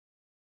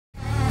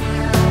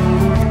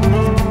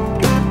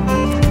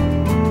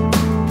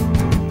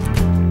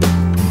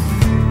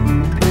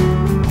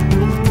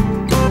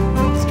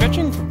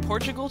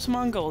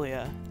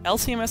Mongolia,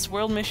 LCMS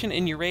World Mission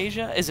in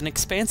Eurasia is an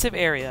expansive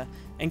area,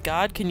 and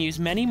God can use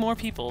many more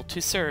people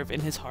to serve in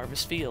His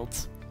harvest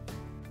fields.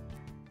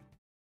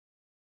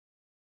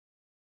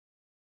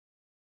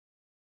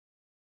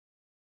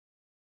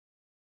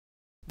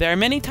 There are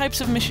many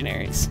types of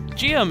missionaries.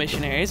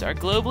 Geo-missionaries are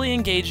globally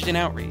engaged in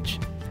outreach.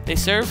 They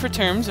serve for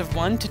terms of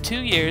 1 to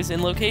 2 years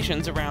in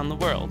locations around the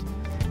world.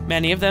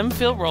 Many of them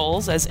fill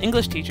roles as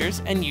English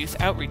teachers and youth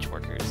outreach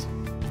workers.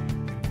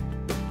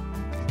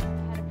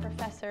 I had a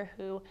professor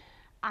who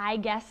I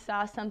guess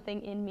saw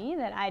something in me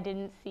that I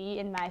didn't see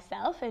in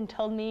myself and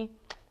told me,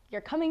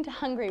 "You're coming to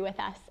Hungary with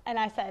us." And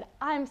I said,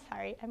 "I'm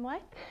sorry, I'm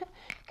what?"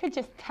 Could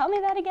just tell me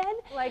that again?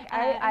 Like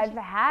I've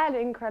had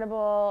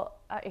incredible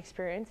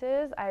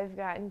experiences. I've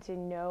gotten to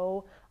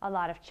know a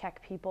lot of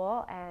Czech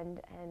people,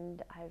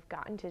 and I've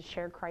gotten to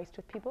share Christ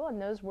with people,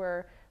 and those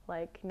were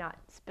like not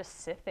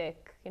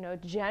specific,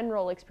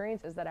 general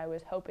experiences that I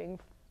was hoping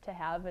to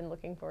have and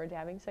looking forward to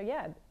having. So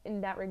yeah,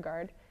 in that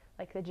regard,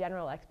 like the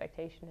general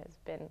expectation has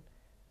been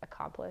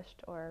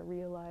accomplished or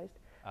realized.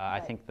 I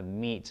think the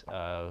meat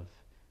of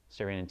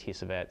serving in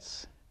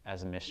Tisovets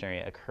as a missionary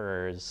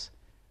occurs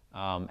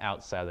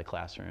outside of the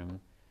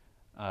classroom.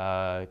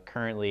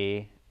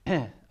 Currently,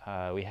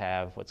 we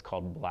have what's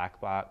called Black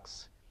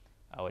Box,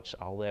 which,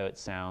 although it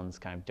sounds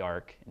kind of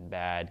dark and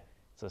bad,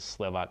 it's a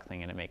Slovak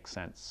thing and it makes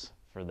sense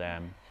for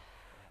them.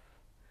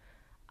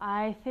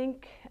 I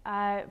think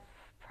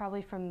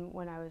probably from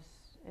when I was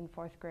in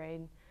 4th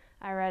grade,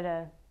 I read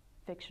a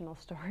fictional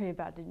story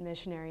about a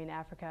missionary in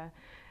Africa,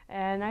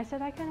 and I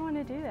said I kind of want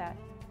to do that.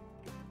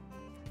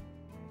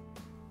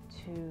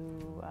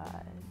 To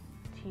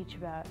teach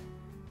about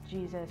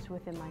Jesus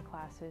within my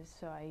classes,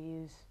 so I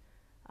use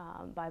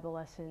Bible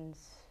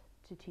lessons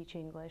to teach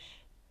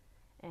English,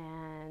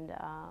 and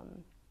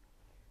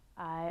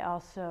I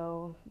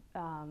also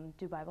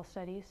do Bible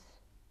studies,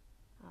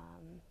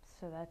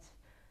 so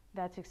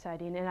that's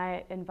exciting, and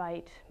I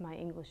invite my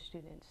English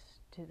students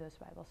to those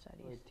Bible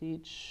studies. I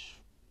teach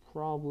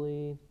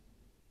probably,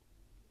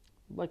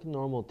 like a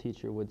normal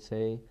teacher would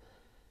say,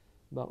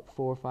 about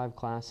 4 or 5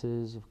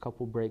 classes, a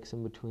couple breaks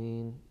in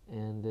between,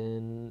 and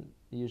then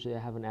usually I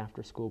have an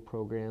after-school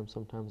program.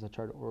 Sometimes I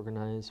try to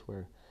organize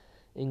where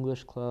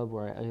English club,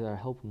 where I either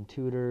help them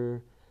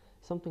tutor,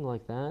 something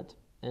like that.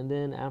 And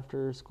then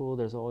after school,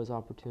 there's always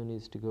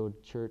opportunities to go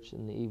to church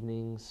in the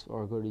evenings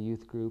or go to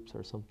youth groups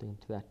or something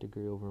to that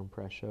degree over in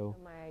Presho.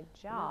 My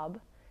job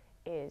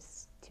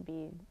is to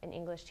be an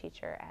English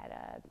teacher at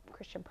a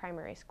Christian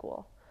primary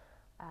school.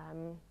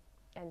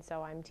 And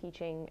so I'm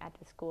teaching at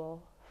the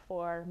school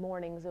 4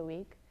 mornings a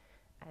week,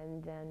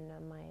 and then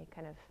my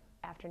kind of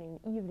afternoon,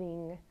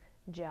 evening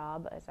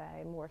job, as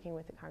I'm working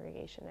with the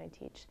congregation, I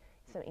teach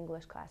some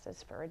English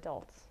classes for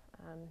adults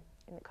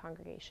in the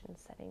congregation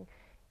setting,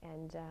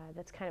 and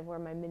that's kind of where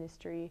my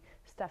ministry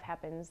stuff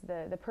happens.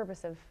 The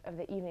purpose of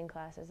the evening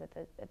classes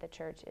at the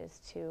church is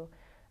to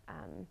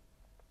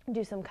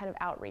do some kind of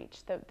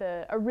outreach.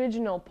 The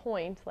original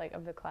point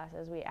of the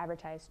classes, we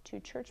advertised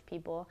to church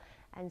people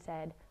and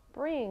said,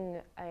 bring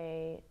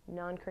a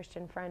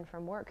non-Christian friend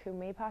from work who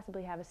may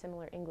possibly have a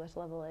similar English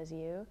level as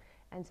you,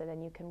 and so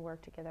then you can work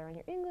together on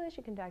your English,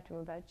 you can talk to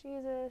them about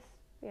Jesus,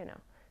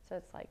 So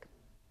it's like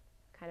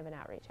kind of an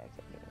outreach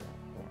activity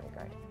in that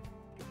regard.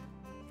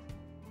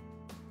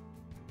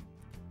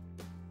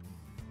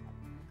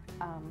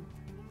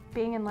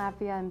 Being in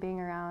Latvia and being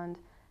around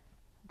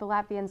the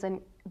Latvians and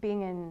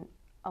being in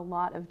a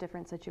lot of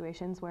different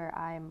situations where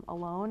I'm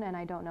alone and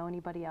I don't know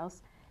anybody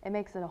else, it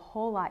makes it a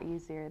whole lot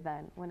easier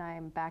than when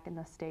I'm back in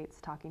the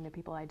States talking to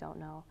people I don't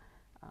know.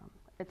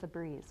 It's a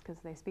breeze because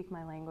they speak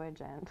my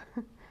language and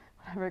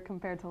whatever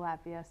compared to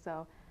Latvia.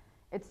 So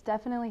it's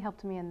definitely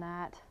helped me in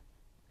that.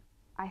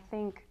 I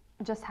think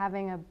just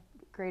having a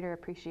greater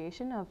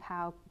appreciation of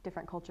how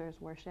different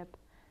cultures worship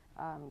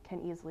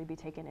can easily be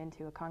taken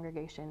into a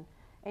congregation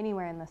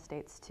anywhere in the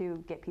States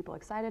to get people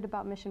excited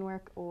about mission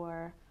work,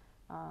 or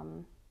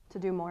to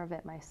do more of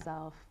it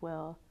myself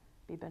will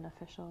be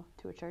beneficial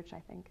to a church, I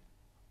think.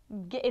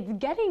 It's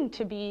getting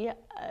to be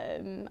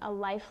a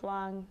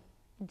lifelong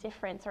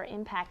difference or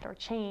impact or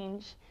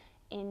change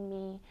in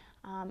me.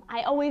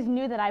 I always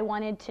knew that I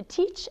wanted to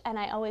teach, and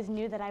I always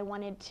knew that I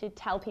wanted to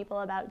tell people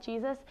about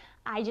Jesus.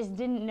 I just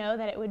didn't know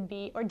that it would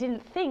be, or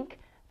didn't think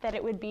that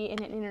it would be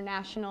in an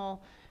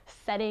international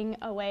setting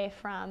away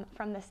from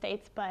the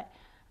States, but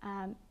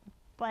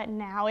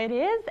now it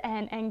is,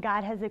 and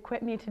God has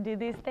equipped me to do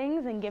these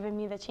things and given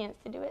me the chance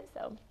to do it,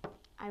 so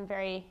I'm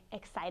very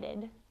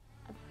excited.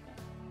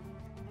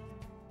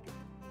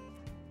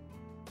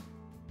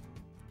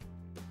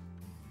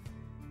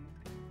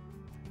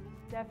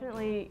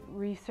 Definitely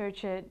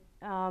research it.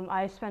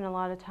 I spent a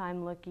lot of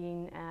time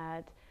looking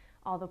at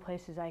all the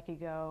places I could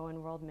go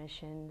in world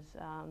missions.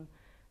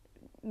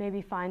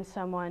 Maybe find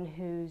someone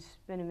who's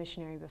been a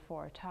missionary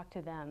before, talk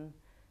to them,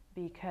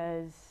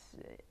 because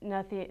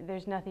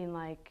there's nothing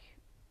like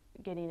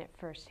getting it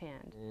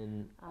firsthand.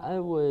 And I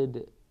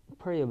would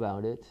pray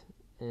about it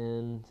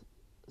and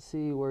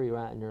see where you're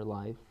at in your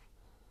life,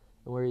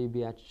 and where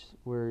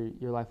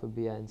your life would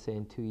be at in, say,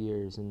 in 2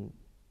 years, and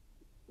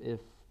if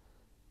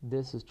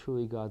this is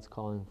truly God's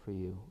calling for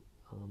you,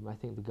 I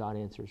think that God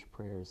answers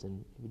prayers,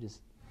 and if you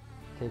just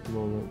take a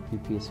moment, be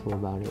peaceful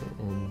about it,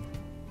 and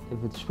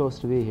if it's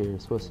supposed to be here,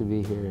 it's supposed to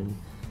be here, and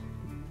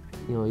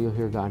you'll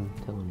hear God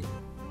telling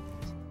you.